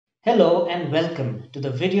Hello and welcome to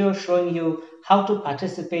the video showing you how to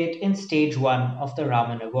participate in stage 1 of the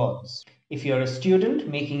Raman Awards. If you're a student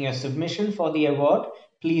making your submission for the award,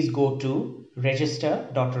 please go to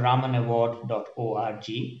register.ramanaward.org.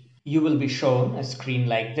 You will be shown a screen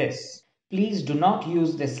like this. Please do not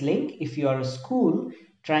use this link if you are a school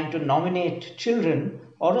trying to nominate children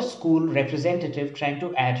or a school representative trying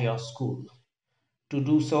to add your school. To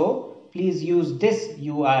do so, please use this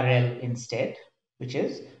URL instead, which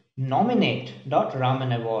is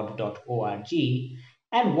nominate.ramanaward.org,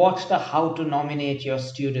 and watch the How to Nominate Your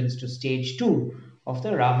Students to Stage 2 of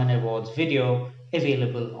the Raman Awards video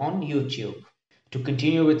available on YouTube. To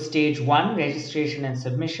continue with Stage 1 registration and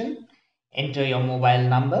submission, enter your mobile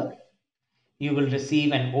number. You will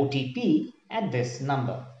receive an OTP at this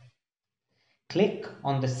number. Click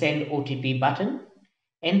on the Send OTP button,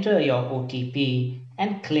 enter your OTP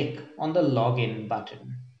and click on the Login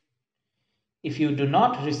button. If you do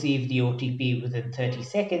not receive the OTP within 30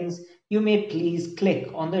 seconds, you may please click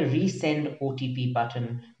on the Resend OTP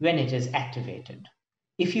button when it is activated.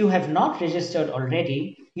 If you have not registered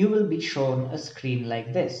already, you will be shown a screen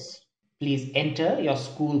like this. Please enter your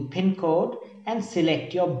school PIN code and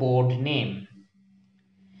select your board name.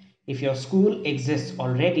 If your school exists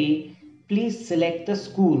already, please select the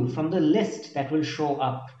school from the list that will show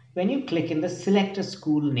up when you click in the Select a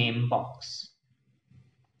School Name box.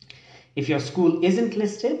 If your school isn't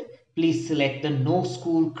listed, please select the No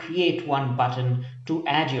School Create One button to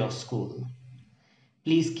add your school.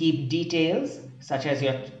 Please keep details such as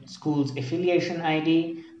your school's affiliation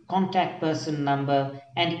ID, contact person number,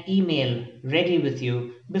 and email ready with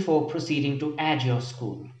you before proceeding to add your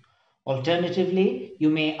school. Alternatively, you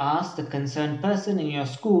may ask the concerned person in your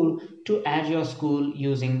school to add your school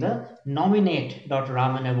using the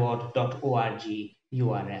nominate.ramanaward.org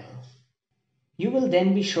URL. You will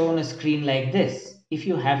then be shown a screen like this if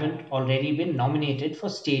you haven't already been nominated for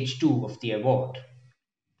Stage 2 of the award.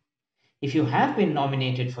 If you have been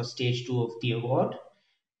nominated for Stage 2 of the award,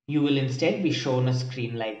 you will instead be shown a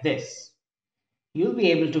screen like this. You'll be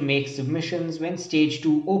able to make submissions when Stage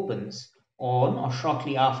 2 opens on or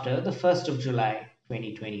shortly after the 1st of July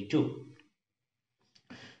 2022.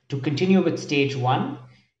 To continue with Stage 1,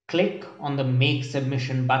 click on the Make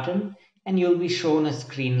Submission button and you'll be shown a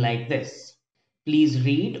screen like this. Please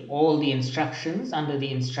read all the instructions under the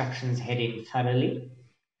Instructions heading thoroughly.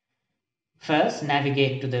 First,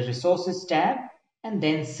 navigate to the Resources tab and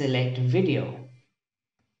then select Video.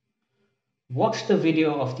 Watch the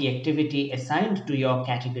video of the activity assigned to your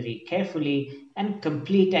category carefully and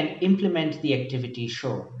complete and implement the activity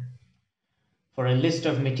shown. For a list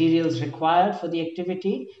of materials required for the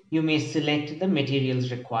activity, you may select the Materials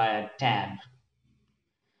Required tab.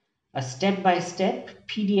 A step-by-step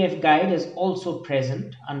PDF guide is also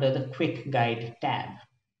present under the Quick Guide tab.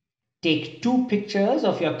 Take 2 pictures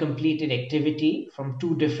of your completed activity from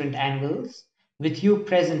 2 different angles with you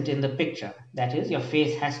present in the picture. That is, your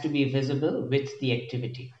face has to be visible with the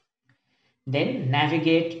activity. Then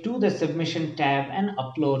navigate to the Submission tab and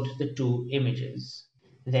upload the 2 images.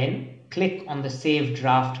 Then click on the Save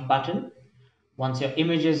Draft button. Once your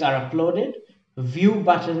images are uploaded, View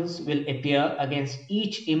buttons will appear against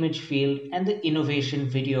each image field and the Innovation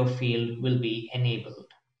Video field will be enabled.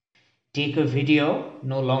 Take a video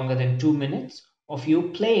no longer than 2 minutes of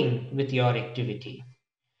you playing with your activity.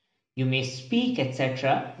 You may speak,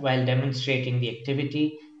 etc. while demonstrating the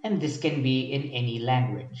activity, and this can be in any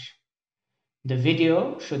language. The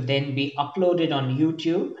video should then be uploaded on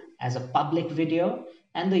YouTube as a public video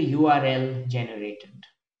and the URL generated.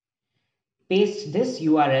 Paste this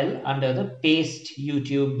URL under the Paste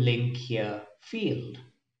YouTube link here field.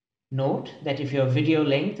 Note that if your video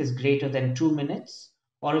length is greater than 2 minutes,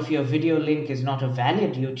 or if your video link is not a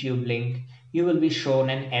valid YouTube link, you will be shown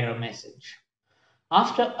an error message.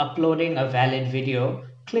 After uploading a valid video,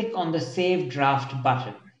 click on the Save Draft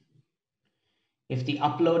button. If the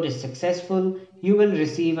upload is successful, you will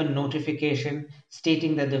receive a notification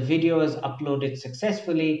stating that the video is uploaded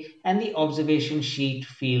successfully and the observation sheet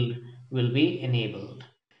field will be enabled.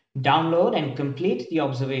 Download and complete the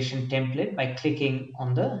observation template by clicking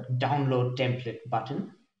on the Download Template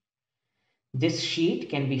button. This sheet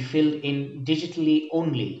can be filled in digitally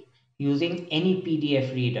only using any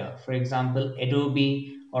PDF reader, for example,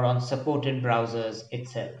 Adobe, or on supported browsers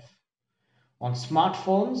itself. On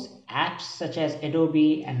smartphones, apps such as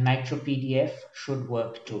Adobe and Nitro PDF should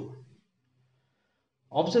work too.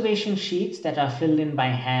 Observation sheets that are filled in by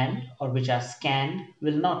hand or which are scanned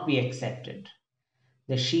will not be accepted.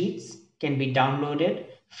 The sheets can be downloaded,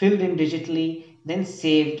 filled in digitally, then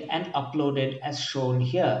saved and uploaded as shown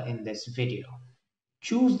here in this video.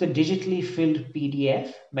 Choose the digitally filled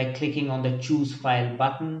PDF by clicking on the Choose File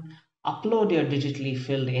button, upload your digitally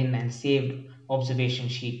filled in and saved observation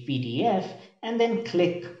sheet PDF, and then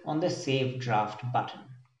click on the Save Draft button.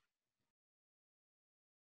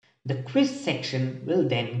 The quiz section will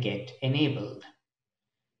then get enabled.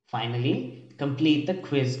 Finally, complete the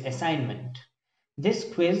quiz assignment.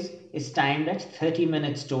 This quiz is timed at 30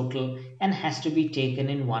 minutes total and has to be taken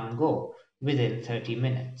in one go within 30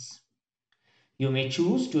 minutes. You may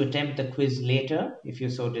choose to attempt the quiz later, if you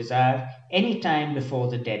so desire, any time before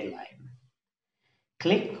the deadline.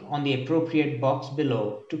 Click on the appropriate box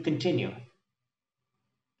below to continue.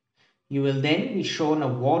 You will then be shown a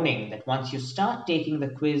warning that once you start taking the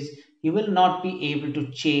quiz, you will not be able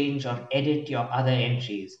to change or edit your other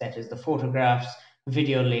entries, that is the photographs,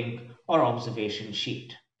 video link, or observation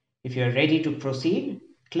sheet. If you are ready to proceed,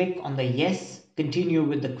 click on the Yes, Continue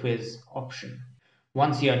with the Quiz option.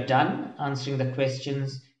 Once you are done answering the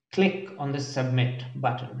questions, click on the Submit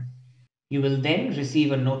button. You will then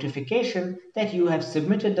receive a notification that you have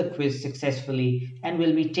submitted the quiz successfully and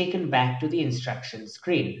will be taken back to the instructions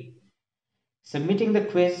screen. Submitting the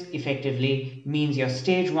quiz effectively means your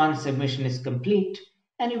stage 1 submission is complete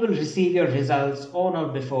and you will receive your results on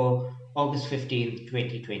or before August 15,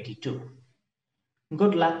 2022.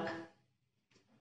 Good luck.